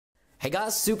Hey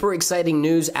guys, super exciting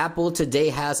news. Apple today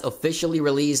has officially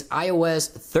released iOS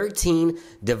 13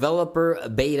 Developer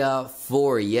Beta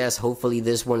 4. Yes, hopefully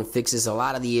this one fixes a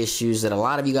lot of the issues that a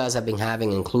lot of you guys have been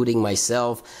having, including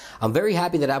myself. I'm very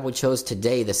happy that Apple chose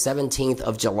today, the 17th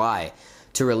of July,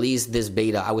 to release this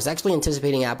beta. I was actually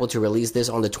anticipating Apple to release this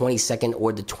on the 22nd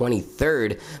or the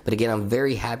 23rd, but again, I'm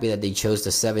very happy that they chose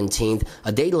the 17th,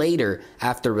 a day later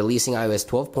after releasing iOS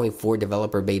 12.4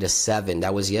 Developer Beta 7.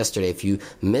 That was yesterday. If you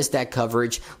missed that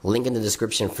coverage, link in the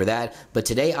description for that. But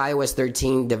today, iOS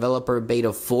 13 Developer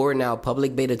Beta 4, now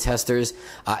public beta testers.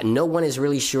 No one is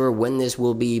really sure when this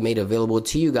will be made available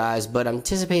to you guys, but I'm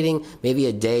anticipating maybe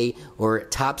a day or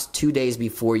tops 2 days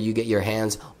before you get your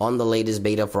hands on the latest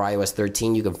beta for iOS 13.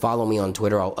 You can follow me on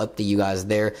Twitter. I'll update you guys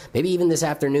there. Maybe even this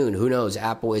afternoon. Who knows?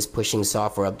 Apple is pushing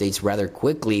software updates rather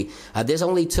quickly. This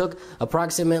only took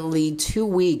approximately 2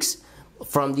 weeks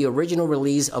from the original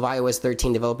release of iOS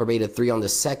 13 Developer Beta 3 on the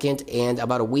 2nd, and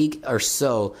about a week or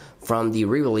so from the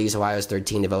re-release of iOS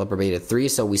 13 Developer Beta 3,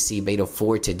 so we see Beta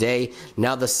 4 today.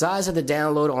 Now, the size of the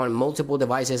download on multiple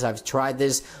devices, I've tried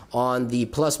this on the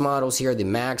Plus models here, the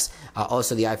Max,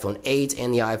 also the iPhone 8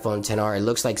 and the iPhone XR. It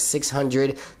looks like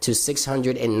 600 to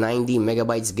 690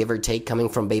 megabytes, give or take, coming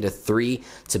from Beta 3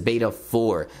 to Beta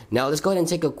 4. Now, let's go ahead and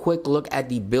take a quick look at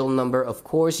the build number. Of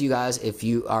course, you guys, if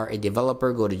you are a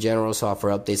developer, go to General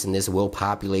Software Updates, and this will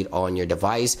populate on your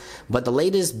device. But the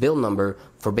latest build number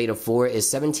for Beta 4 is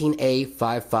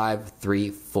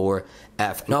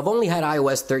 17A5534F. Now, I've only had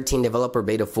iOS 13 Developer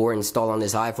Beta 4 installed on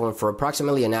this iPhone for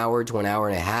approximately an hour to an hour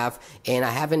and a half, and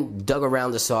I haven't dug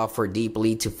around the software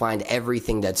deeply to find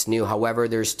everything that's new. However,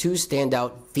 there's two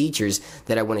standout features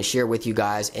that I want to share with you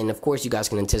guys, and of course, you guys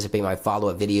can anticipate my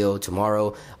follow-up video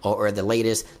tomorrow or the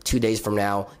latest 2 days from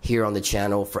now here on the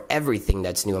channel for everything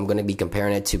that's new. I'm going to be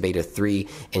comparing it to Beta 3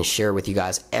 and share with you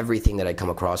guys everything that I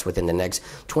come across within the next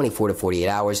 24 to 48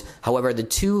 hours. However, the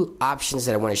two options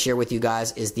that I want to share with you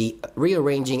guys is the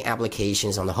rearranging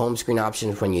applications on the home screen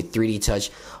options when you 3D touch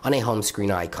on a home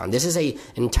screen icon. This is an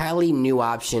entirely new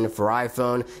option for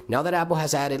iPhone. Now that Apple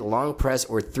has added long press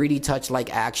or 3D touch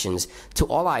like actions to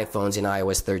all iPhones in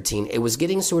iOS 13, it was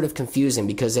getting sort of confusing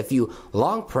because if you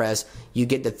long press, you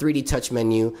get the 3D touch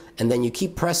menu and then you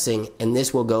keep pressing and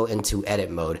this will go into edit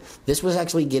mode. This was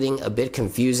actually getting a bit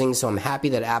confusing, so I'm happy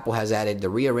that Apple has added the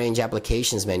rearrange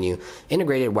applications menu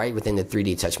integrated right within the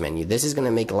 3D touch menu. This is going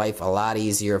to make life a lot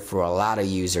easier for a lot of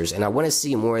users, and I want to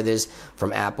see more of this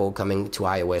from Apple coming to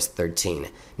iOS 13.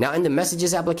 Now, in the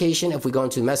messages application, if we go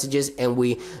into messages and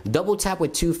we double tap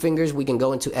with 2 fingers, we can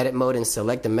go into edit mode and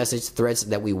select the message threads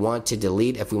that we want to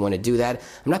delete if we want to do that.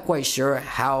 I'm not quite sure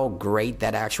how great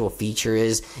that actual feature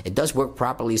is. It does work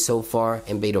properly so far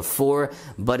in Beta 4,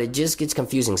 but it just gets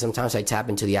confusing. Sometimes I tap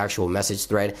into the actual message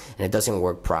thread and it doesn't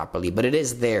work properly, but it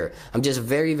is there. I'm just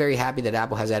very, very happy that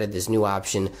Apple has added this new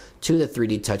option to the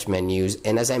 3D touch menus.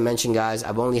 And as I mentioned, guys,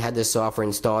 I've only had this software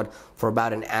installed for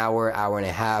about an hour, hour and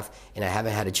a half, and I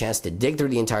haven't had a chance to dig through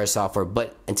the entire software,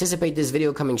 but anticipate this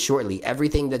video coming shortly.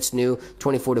 Everything that's new,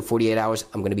 24 to 48 hours,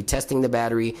 I'm going to be testing the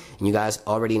battery, and you guys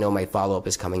already know my follow-up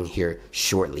is coming here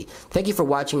shortly. Thank you for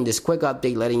watching this quick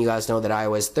update, letting you guys know that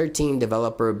iOS 13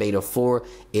 Developer Beta 4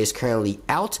 is currently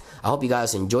out. I hope you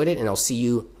guys enjoyed it, and I'll see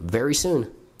you very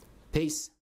soon. Peace.